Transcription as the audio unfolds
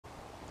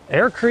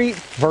Aircrete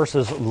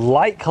versus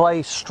light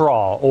clay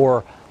straw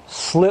or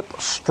slip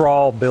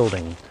straw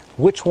building.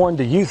 Which one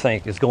do you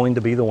think is going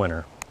to be the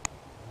winner?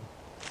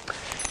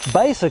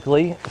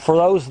 Basically, for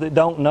those that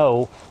don't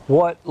know,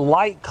 what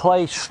light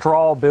clay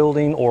straw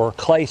building or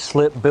clay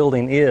slip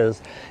building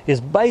is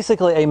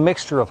basically a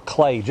mixture of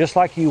clay, just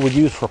like you would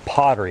use for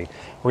pottery,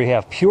 where you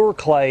have pure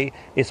clay.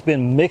 It's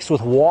been mixed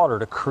with water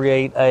to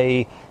create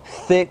a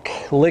thick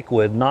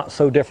liquid, not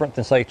so different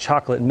than, say,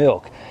 chocolate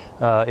milk.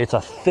 It's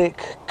a thick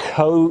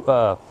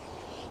clay-laden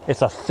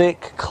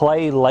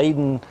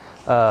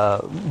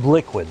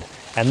liquid,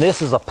 and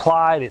this is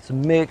applied, it's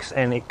mixed,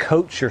 and it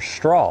coats your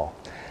straw.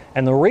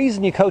 And the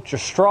reason you coat your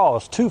straw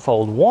is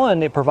twofold.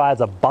 One, it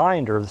provides a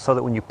binder so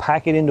that when you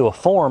pack it into a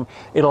form,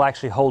 it'll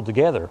actually hold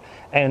together.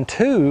 And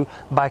two,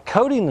 by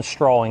coating the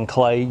straw in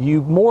clay,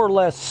 you more or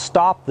less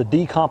stop the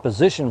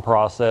decomposition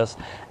process,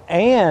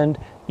 and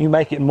you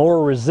make it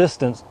more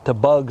resistant to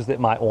bugs that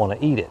might want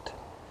to eat it.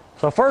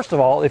 So first of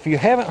all, if you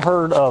haven't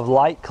heard of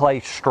light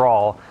clay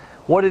straw,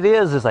 what it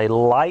is a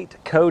light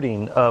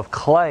coating of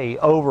clay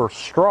over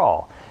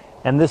straw.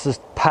 And this is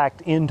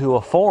packed into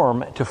a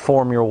form to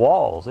form your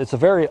walls. It's a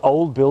very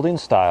old building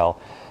style.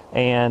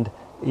 And,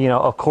 you know,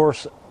 of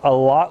course, a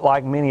lot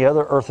like many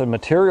other earthen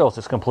materials,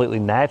 it's completely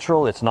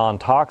natural, it's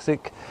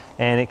non-toxic,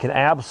 and it can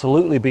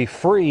absolutely be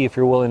free if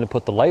you're willing to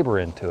put the labor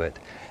into it.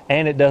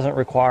 And it doesn't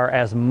require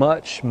as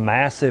much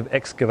massive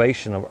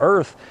excavation of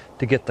earth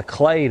to get the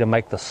clay to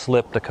make the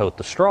slip to coat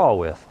the straw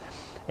with.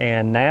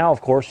 And now,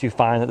 of course, you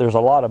find that there's a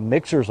lot of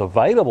mixers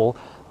available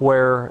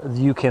where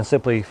you can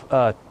simply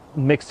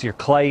mix your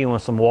clay in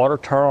with some water,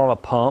 turn on a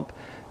pump,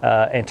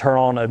 and turn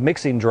on a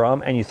mixing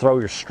drum, and you throw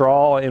your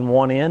straw in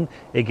one end.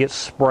 It gets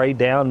sprayed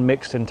down,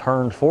 mixed and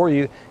turned for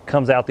you,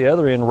 comes out the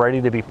other end ready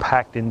to be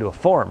packed into a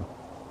form.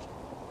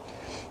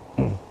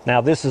 Now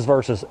this is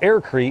versus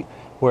Aircrete,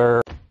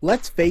 where...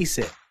 Let's face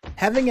it,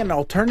 having an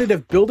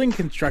alternative building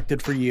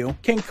constructed for you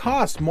can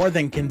cost more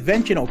than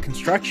conventional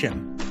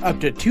construction,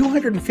 up to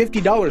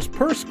 $250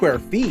 per square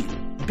feet.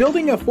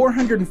 Building a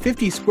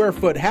 450 square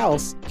foot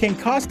house can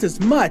cost as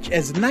much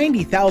as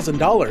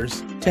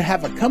 $90,000 to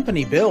have a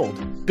company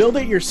build. Build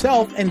it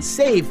yourself and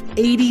save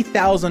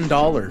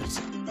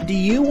 $80,000. Do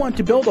you want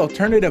to build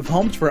alternative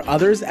homes for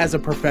others as a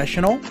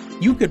professional?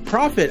 You could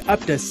profit up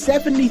to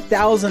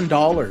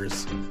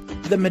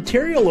 $70,000. The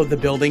material of the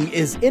building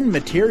is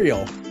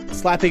immaterial.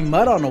 Slapping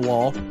mud on a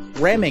wall,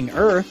 ramming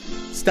earth,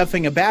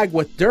 stuffing a bag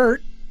with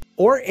dirt,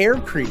 or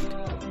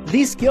Aircrete.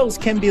 These skills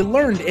can be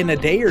learned in a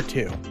day or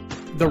two.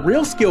 The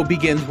real skill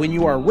begins when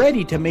you are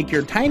ready to make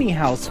your tiny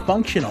house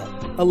functional.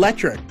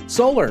 Electric,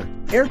 solar,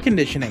 air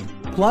conditioning,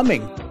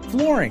 plumbing,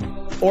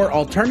 flooring, or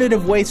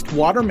alternative waste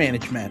water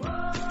management.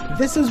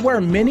 This is where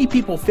many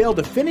people fail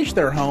to finish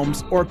their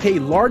homes or pay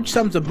large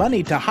sums of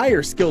money to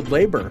hire skilled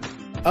labor.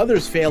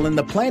 Others fail in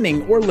the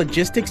planning or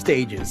logistics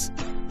stages.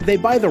 They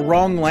buy the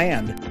wrong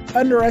land,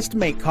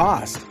 underestimate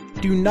cost,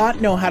 do not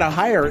know how to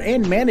hire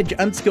and manage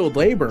unskilled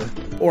labor,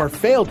 or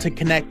fail to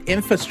connect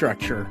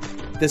infrastructure.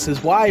 This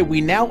is why we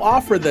now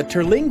offer the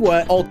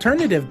Terlingua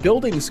Alternative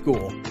Building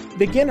School.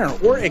 Beginner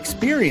or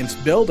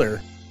experienced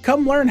builder,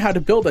 come learn how to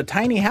build a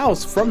tiny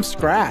house from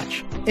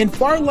scratch in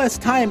far less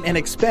time and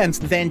expense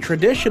than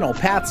traditional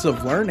paths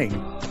of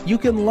learning. You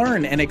can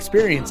learn and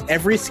experience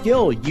every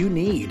skill you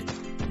need.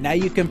 Now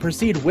you can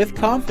proceed with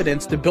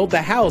confidence to build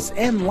the house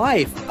and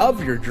life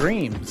of your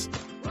dreams.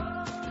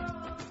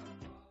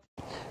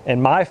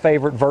 And my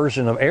favorite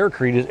version of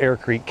Aircrete is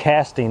Aircrete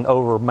casting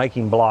over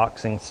making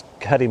blocks and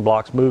cutting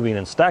blocks, moving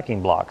and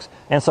stacking blocks.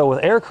 And so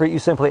with Aircrete, you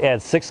simply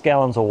add 6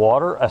 gallons of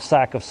water, a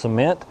sack of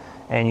cement,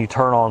 and you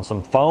turn on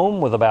some foam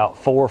with about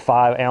 4 or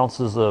 5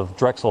 ounces of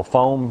Drexel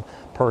foam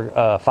per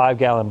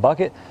 5-gallon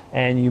bucket,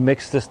 and you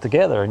mix this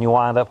together, and you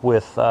wind up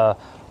with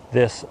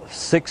this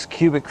 6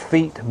 cubic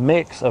feet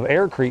mix of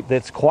Aircrete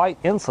that's quite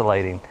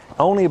insulating,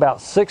 only about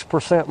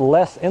 6%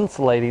 less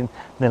insulating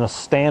than a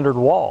standard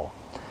wall.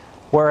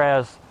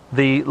 Whereas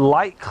the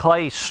light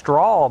clay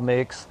straw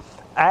mix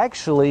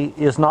actually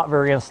is not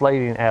very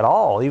insulating at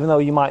all. Even though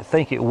you might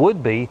think it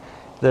would be,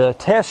 the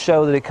tests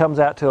show that it comes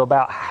out to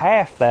about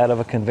half that of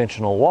a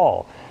conventional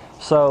wall.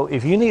 So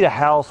if you need a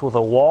house with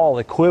a wall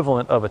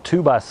equivalent of a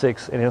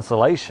 2x6 in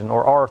insulation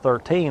or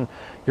R13,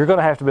 you're going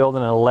to have to build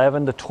an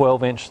 11 to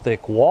 12 inch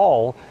thick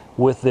wall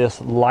with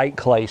this light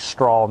clay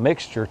straw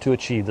mixture to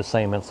achieve the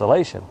same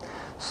insulation.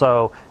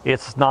 So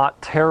it's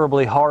not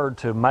terribly hard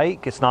to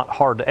make, it's not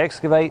hard to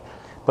excavate,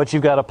 but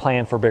you've got to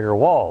plan for bigger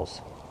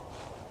walls.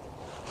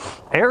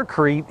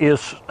 Aircrete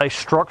is a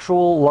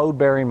structural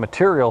load-bearing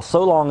material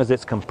so long as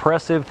it's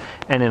compressive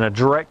and in a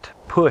direct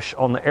push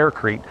on the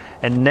Aircrete,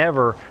 and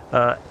never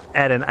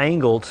at an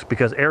angle,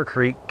 because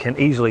Aircrete can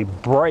easily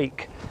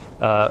break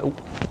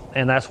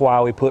and that's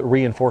why we put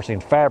reinforcing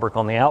fabric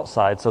on the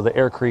outside, so the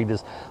Aircrete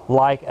is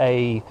like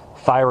a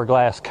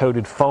fiberglass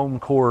coated foam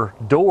core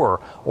door,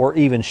 or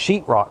even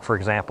sheetrock, for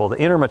example. The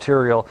inner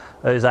material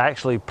is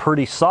actually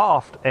pretty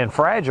soft and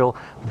fragile,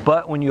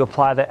 but when you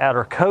apply the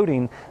outer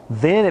coating,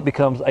 then it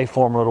becomes a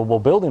formidable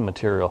building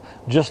material.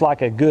 Just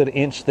like a good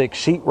inch thick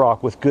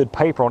sheetrock with good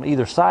paper on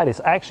either side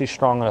is actually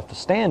strong enough to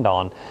stand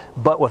on,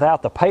 but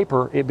without the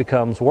paper it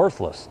becomes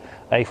worthless.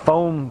 A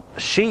foam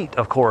sheet,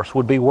 of course,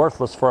 would be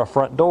worthless for a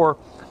front door.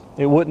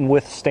 It wouldn't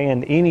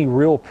withstand any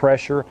real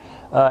pressure,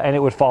 and it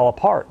would fall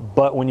apart.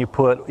 But when you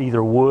put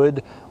either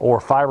wood or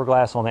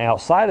fiberglass on the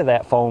outside of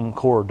that foam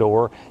core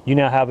door, you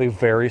now have a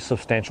very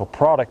substantial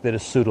product that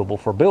is suitable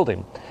for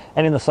building.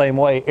 And in the same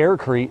way,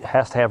 Aircrete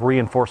has to have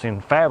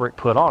reinforcing fabric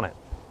put on it.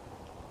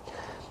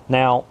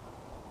 Now,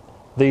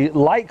 the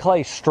light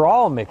clay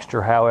straw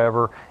mixture,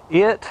 however,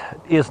 it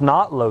is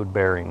not load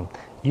bearing.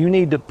 You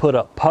need to put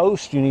up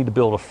posts, you need to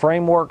build a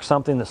framework,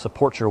 something that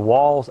supports your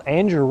walls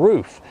and your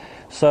roof.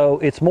 So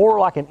it's more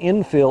like an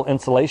infill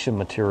insulation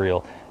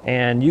material,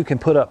 and you can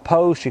put up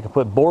posts, you can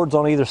put boards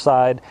on either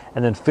side,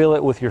 and then fill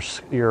it with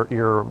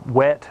your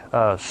wet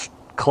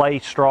clay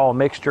straw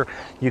mixture.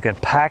 You can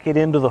pack it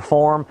into the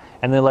form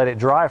and then let it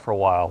dry for a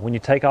while. When you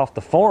take off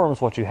the forms,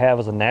 what you have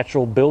is a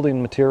natural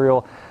building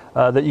material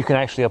that you can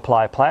actually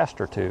apply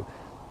plaster to.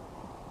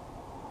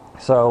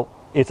 So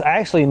it's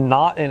actually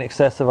not an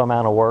excessive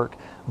amount of work,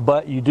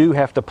 but you do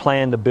have to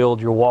plan to build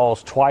your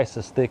walls twice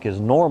as thick as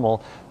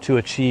normal to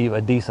achieve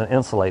a decent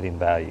insulating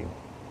value.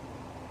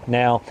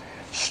 Now,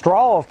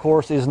 straw, of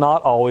course, is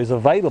not always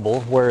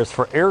available, whereas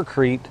for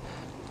Aircrete,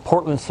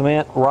 Portland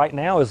cement right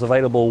now is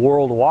available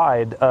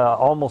worldwide,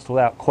 almost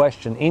without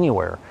question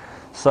anywhere.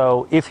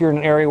 So if you're in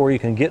an area where you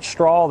can get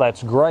straw,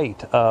 that's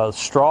great.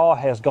 Straw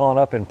has gone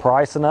up in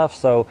price enough,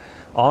 so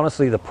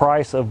honestly the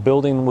price of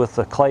building with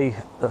a clay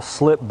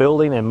slip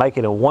building and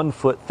making a 1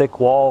 foot thick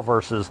wall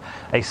versus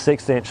a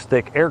 6-inch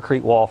thick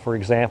Aircrete wall, for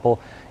example,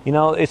 you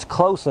know, it's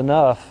close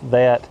enough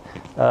that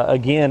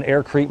again,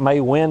 Aircrete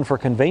may win for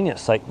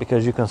convenience sake,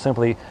 because you can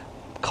simply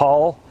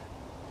call,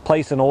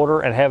 place an order,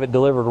 and have it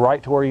delivered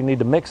right to where you need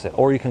to mix it,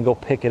 or you can go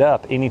pick it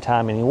up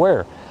anytime,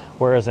 anywhere.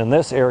 Whereas in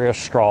this area,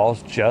 straw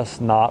is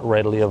just not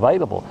readily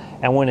available.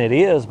 And when it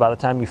is, by the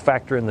time you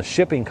factor in the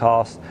shipping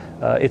costs,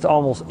 it's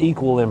almost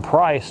equal in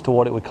price to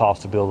what it would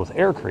cost to build with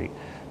Aircrete.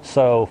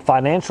 So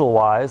financial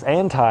wise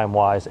and time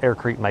wise,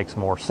 Aircrete makes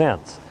more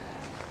sense.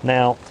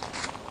 Now,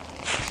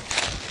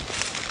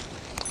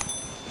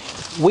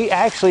 we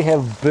actually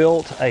have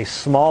built a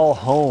small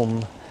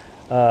home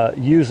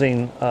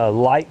using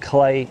light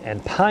clay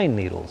and pine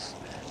needles,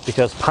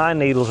 because pine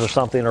needles are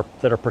something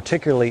that are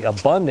particularly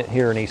abundant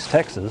here in East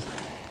Texas.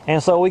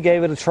 And so we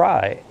gave it a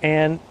try,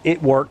 and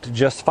it worked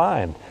just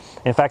fine.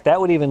 In fact,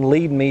 that would even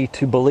lead me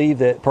to believe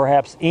that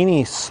perhaps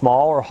any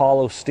small or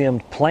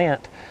hollow-stemmed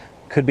plant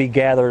could be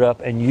gathered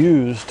up and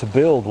used to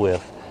build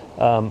with.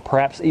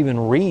 Perhaps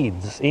even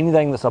reeds,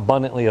 anything that's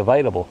abundantly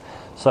available.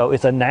 So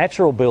it's a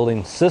natural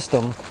building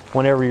system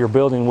whenever you're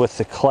building with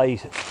the clay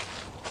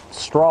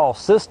straw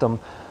system,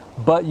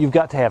 but you've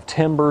got to have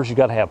timbers, you've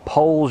got to have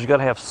poles, you've got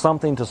to have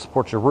something to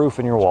support your roof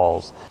and your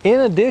walls.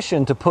 In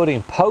addition to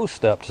putting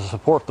posts up to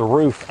support the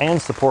roof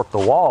and support the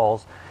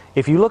walls,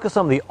 if you look at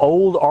some of the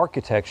old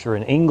architecture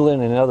in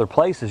England and in other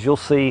places, you'll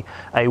see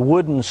a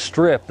wooden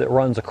strip that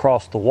runs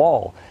across the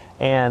wall.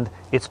 And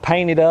it's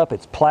painted up,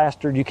 it's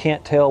plastered, you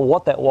can't tell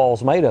what that wall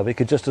is made of. It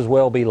could just as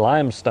well be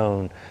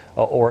limestone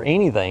or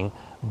anything,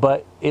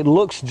 but it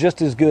looks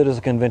just as good as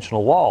a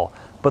conventional wall.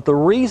 But the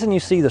reason you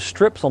see the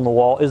strips on the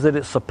wall is that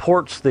it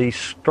supports the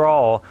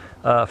straw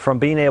from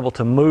being able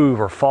to move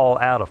or fall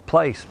out of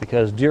place,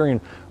 because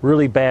during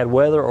really bad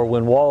weather or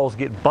when walls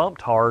get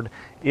bumped hard,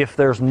 if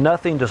there's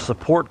nothing to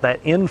support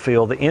that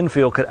infill, the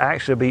infill could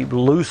actually be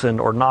loosened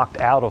or knocked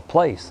out of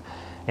place.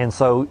 And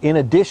so in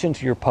addition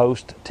to your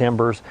post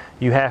timbers,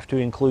 you have to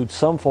include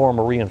some form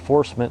of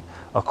reinforcement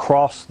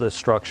across the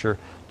structure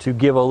to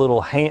give a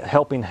little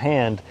helping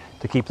hand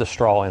to keep the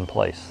straw in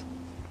place.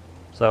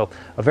 So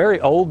a very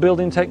old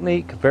building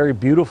technique, very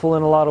beautiful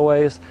in a lot of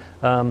ways,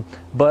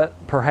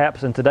 but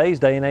perhaps in today's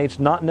day and age,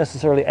 not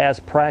necessarily as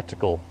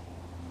practical.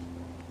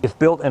 If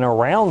built in a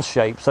round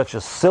shape, such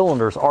as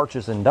cylinders,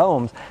 arches, and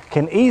domes,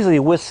 can easily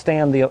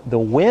withstand the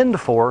wind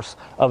force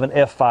of an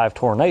F5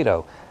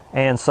 tornado.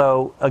 And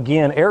so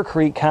again,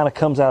 Aircrete kind of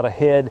comes out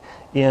ahead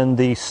in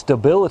the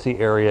stability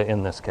area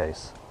in this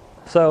case.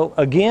 So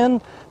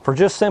again, for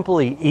just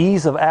simply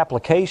ease of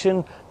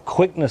application,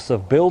 quickness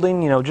of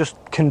building, you know, just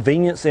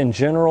convenience in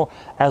general,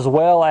 as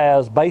well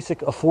as basic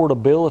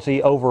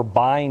affordability over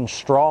buying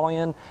straw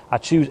in, I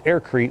choose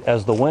Aircrete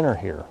as the winner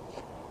here.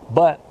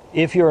 But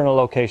if you're in a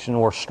location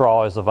where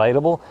straw is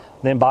available,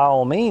 then by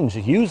all means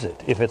use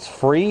it. If it's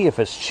free, if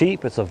it's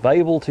cheap, it's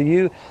available to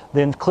you,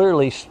 then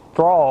clearly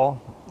straw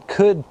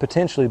could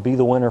potentially be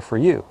the winner for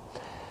you.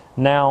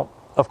 Now,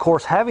 of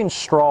course, having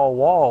straw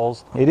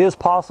walls, it is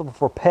possible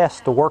for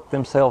pests to work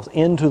themselves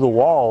into the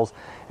walls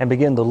and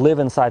begin to live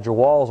inside your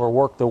walls or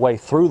work their way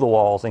through the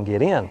walls and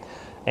get in.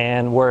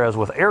 And whereas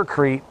with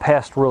Aircrete,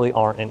 pests really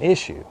aren't an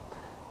issue.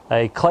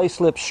 A clay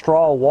slip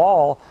straw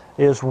wall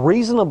is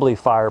reasonably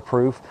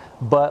fireproof,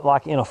 but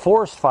like in a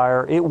forest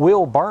fire, it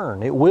will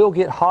burn. It will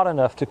get hot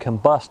enough to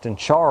combust and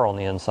char on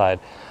the inside,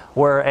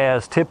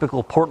 whereas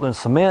typical Portland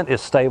cement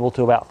is stable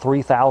to about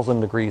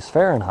 3,000 degrees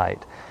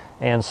Fahrenheit.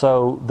 And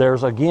so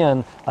there's,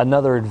 again,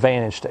 another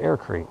advantage to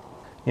Aircrete.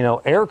 You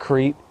know,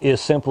 Aircrete is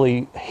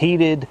simply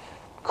heated,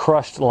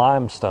 crushed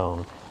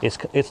limestone.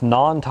 It's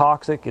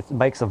non-toxic. It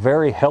makes a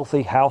very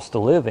healthy house to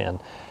live in.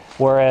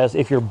 Whereas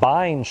if you're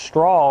buying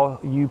straw,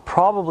 you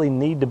probably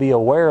need to be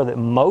aware that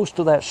most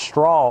of that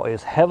straw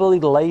is heavily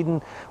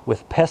laden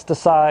with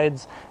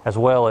pesticides, as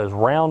well as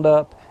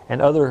Roundup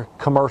and other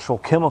commercial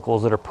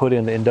chemicals that are put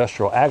into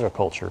industrial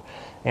agriculture.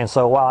 And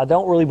so while I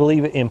don't really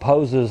believe it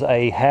imposes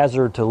a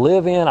hazard to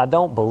live in, I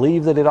don't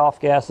believe that it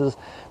off-gasses,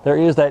 there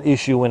is that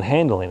issue when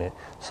handling it.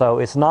 So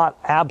it's not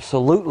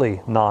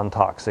absolutely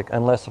non-toxic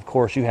unless, of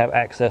course, you have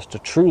access to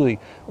truly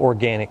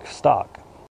organic stock.